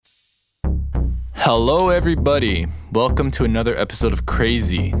Hello, everybody. Welcome to another episode of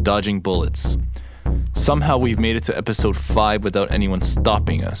Crazy Dodging Bullets. Somehow we've made it to episode 5 without anyone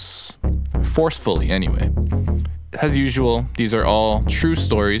stopping us. Forcefully, anyway. As usual, these are all true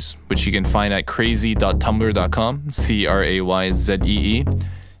stories, which you can find at crazy.tumblr.com, CRAYZEE.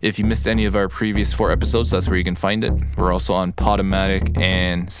 If you missed any of our previous 4 episodes, that's where you can find it. We're also on Podomatic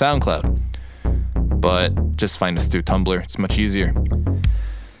and SoundCloud. But just find us through Tumblr. It's much easier.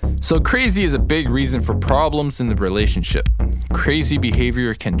 So crazy is a big reason for problems in the relationship. Crazy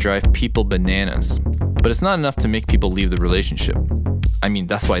behavior can drive people bananas, but it's not enough to make people leave the relationship. I mean,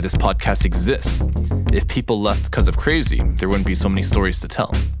 that's why this podcast exists. If people left because of crazy, there wouldn't be so many stories to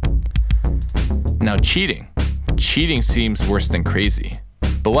tell. Now, cheating. Cheating seems worse than crazy.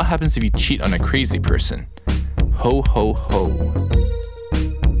 But what happens if you cheat on a crazy person? Ho, ho, ho.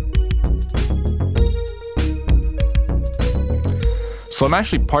 So I'm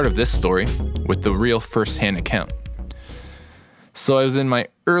actually part of this story with the real first-hand account. So I was in my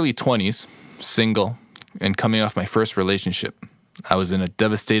early 20s, single, and coming off my first relationship. I was in a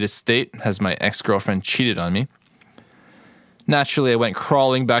devastated state as my ex-girlfriend cheated on me. Naturally, I went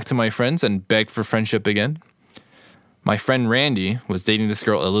crawling back to my friends and begged for friendship again. My friend Randy was dating this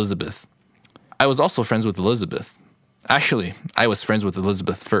girl, Elizabeth. I was also friends with Elizabeth. Actually, I was friends with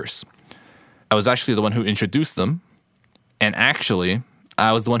Elizabeth first. I was actually the one who introduced them. And actually,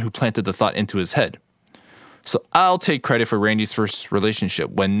 I was the one who planted the thought into his head. So I'll take credit for Randy's first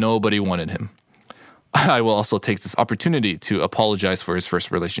relationship when nobody wanted him. I will also take this opportunity to apologize for his first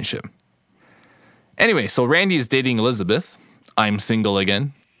relationship. Anyway, so Randy is dating Elizabeth. I'm single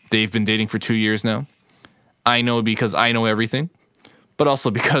again. They've been dating for 2 years now. I know because I know everything, but also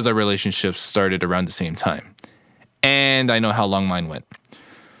because our relationship started around the same time. And I know how long mine went.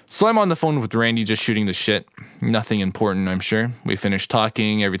 So I'm on the phone with Randy just shooting the shit. Nothing important, I'm sure. We finish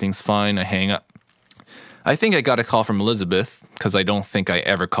talking, everything's fine, I hang up. I think I got a call from Elizabeth, because I don't think I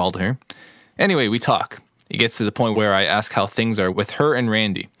ever called her. Anyway, we talk. It gets to the point where I ask how things are with her and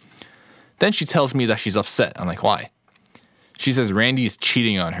Randy. Then she tells me that she's upset. I'm like, why? She says Randy is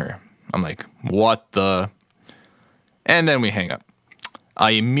cheating on her. I'm like, what the? And then we hang up.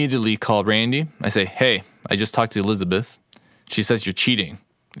 I immediately call Randy. I say, hey, I just talked to Elizabeth. She says you're cheating.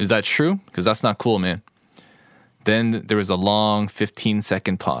 Is that true? Because that's not cool, man. Then there was a long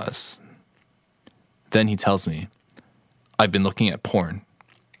 15-second pause. Then he tells me, I've been looking at porn.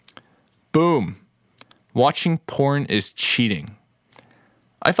 Boom. Watching porn is cheating.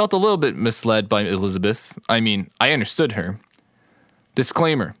 I felt a little bit misled by Elizabeth. I mean, I understood her.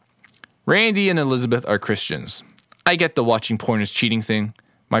 Disclaimer. Randy and Elizabeth are Christians. I get the watching porn is cheating thing.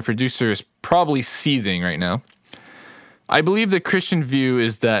 My producer is probably seething right now. I believe the Christian view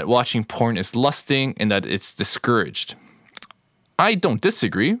is that watching porn is lusting and that it's discouraged. I don't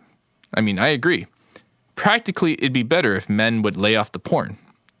disagree. I agree. Practically, it'd be better if men would lay off the porn.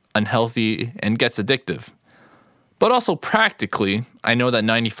 Unhealthy and gets addictive. But also practically, I know that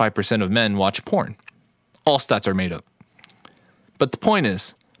 95% of men watch porn. All stats are made up. But the point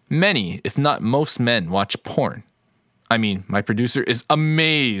is, many, if not most men watch porn. My producer is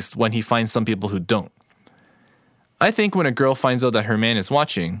amazed when he finds some people who don't. I think when a girl finds out that her man is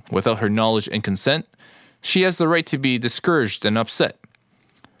watching, without her knowledge and consent, she has the right to be discouraged and upset.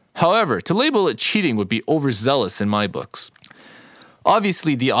 However, to label it cheating would be overzealous in my books.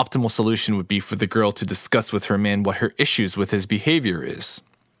 Obviously, the optimal solution would be for the girl to discuss with her man what her issues with his behavior is.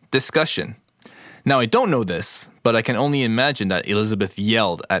 Discussion. Now, I don't know this, but I can only imagine that Elizabeth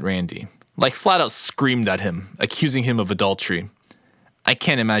yelled at Randy. Like flat out screamed at him, accusing him of adultery. I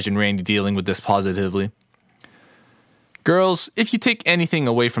can't imagine Randy dealing with this positively. Girls, if you take anything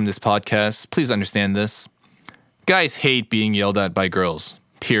away from this podcast, please understand this. Guys hate being yelled at by girls.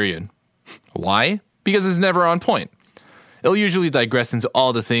 Period. Why? Because it's never on point. It'll usually digress into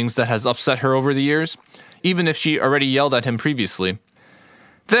all the things that has upset her over the years, even if she already yelled at him previously.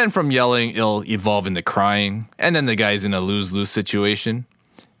 Then from yelling, it'll evolve into crying, and then the guy's in a lose-lose situation.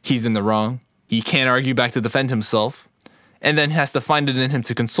 He's in the wrong. He can't argue back to defend himself, and then has to find it in him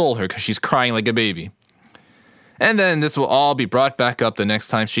to console her because she's crying like a baby. And then this will all be brought back up the next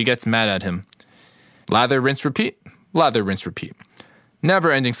time she gets mad at him. Lather, rinse, repeat. Lather, rinse, repeat.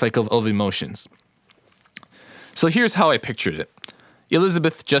 Never-ending cycle of emotions. So here's how I pictured it.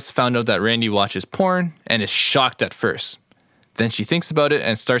 Elizabeth just found out that Randy watches porn and is shocked at first. Then she thinks about it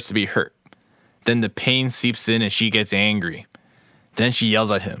and starts to be hurt. Then the pain seeps in and she gets angry. Then she yells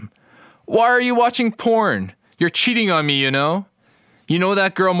at him. Why are you watching porn? You're cheating on me, you know? You know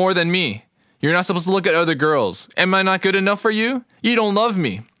that girl more than me. You're not supposed to look at other girls. Am I not good enough for you? You don't love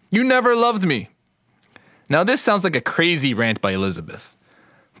me. You never loved me. Now this sounds like a crazy rant by Elizabeth.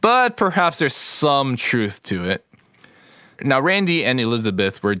 but perhaps there's some truth to it. Now, Randy and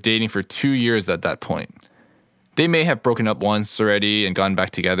Elizabeth were dating for 2 years at that point. They may have broken up once already and gone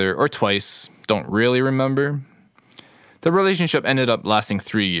back together, or twice, don't really remember. The relationship ended up lasting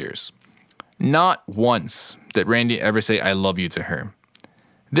 3 years. Not once did Randy ever say I love you to her.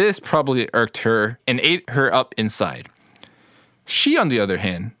 This probably irked her and ate her up inside. She, on the other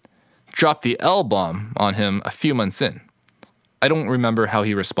hand, dropped the L-bomb on him a few months in. I don't remember how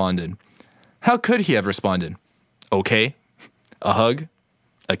he responded. How could he have responded? Okay? A hug?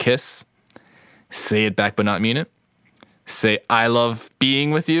 A kiss? Say it back but not mean it? Say, I love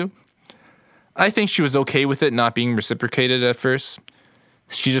being with you? I think she was okay with it not being reciprocated at first.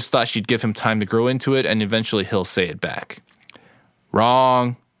 She just thought she'd give him time to grow into it and eventually he'll say it back.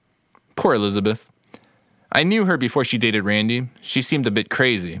 Wrong. Poor Elizabeth. I knew her before she dated Randy. She seemed a bit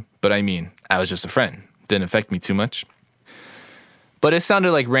crazy, but I mean, I was just a friend. Didn't affect me too much. But it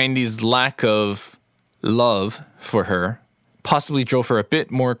sounded like Randy's lack of love for her possibly drove her a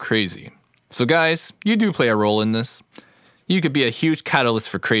bit more crazy. So guys, you do play a role in this. You could be a huge catalyst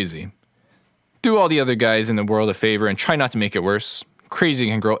for crazy. Do all the other guys in the world a favor and try not to make it worse. Crazy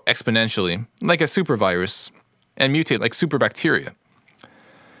can grow exponentially, like a supervirus, and mutate like superbacteria.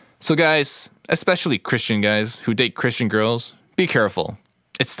 So guys, especially Christian guys who date Christian girls, be careful.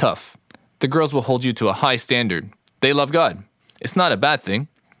 It's tough. The girls will hold you to a high standard. They love God. It's not a bad thing.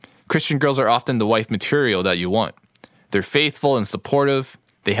 Christian girls are often the wife material that you want. They're faithful and supportive.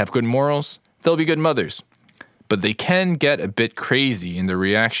 They have good morals. They'll be good mothers. But they can get a bit crazy in their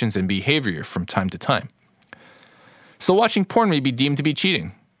reactions and behavior from time to time. So watching porn may be deemed to be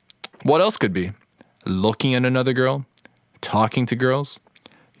cheating. What else could be? Looking at another girl? Talking to girls?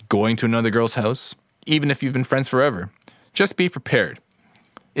 Going to another girl's house? Even if you've been friends forever. Just be prepared.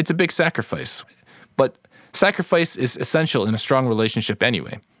 It's a big sacrifice. But sacrifice is essential in a strong relationship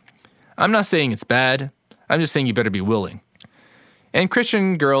anyway. I'm not saying it's bad. I'm just saying you better be willing. And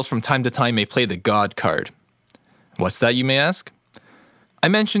Christian girls from time to time may play the God card. What's that, you may ask? I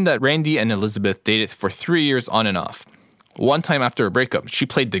mentioned that Randy and Elizabeth dated for 3 years on and off. One time after a breakup, she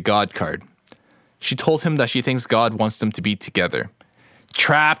played the God card. She told him that she thinks God wants them to be together.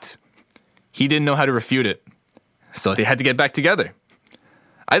 Trapped! He didn't know how to refute it. So they had to get back together.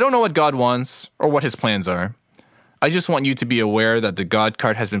 I don't know what God wants or what his plans are. I just want you to be aware that the God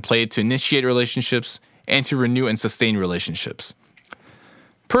card has been played to initiate relationships and to renew and sustain relationships.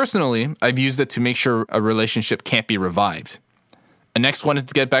 Personally, I've used it to make sure a relationship can't be revived. An ex wanted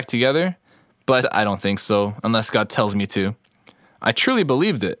to get back together, but I don't think so, unless God tells me to. I truly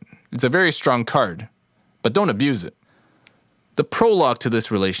believed it. It's a very strong card, but don't abuse it. The prologue to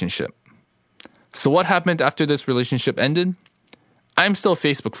this relationship. So what happened after this relationship ended? I'm still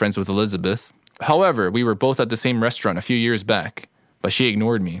Facebook friends with Elizabeth. However, we were both at the same restaurant a few years back, but she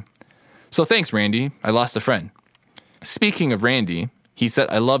ignored me. So thanks, Randy. I lost a friend. Speaking of Randy, he said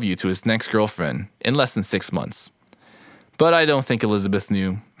I love you to his next girlfriend in less than 6 months. But I don't think Elizabeth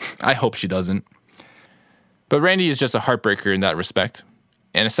knew. I hope she doesn't. But Randy is just a heartbreaker in that respect,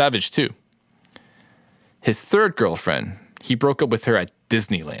 and a savage too. His third girlfriend, he broke up with her at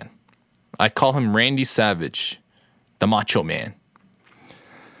Disneyland. I call him Randy Savage, the Macho Man.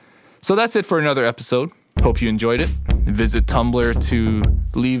 So that's it for another episode. Hope you enjoyed it. Visit Tumblr to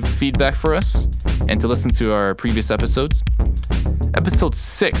leave feedback for us and to listen to our previous episodes. Episode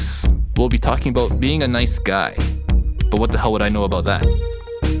 6, we'll be talking about being a nice guy. But what the hell would I know about that?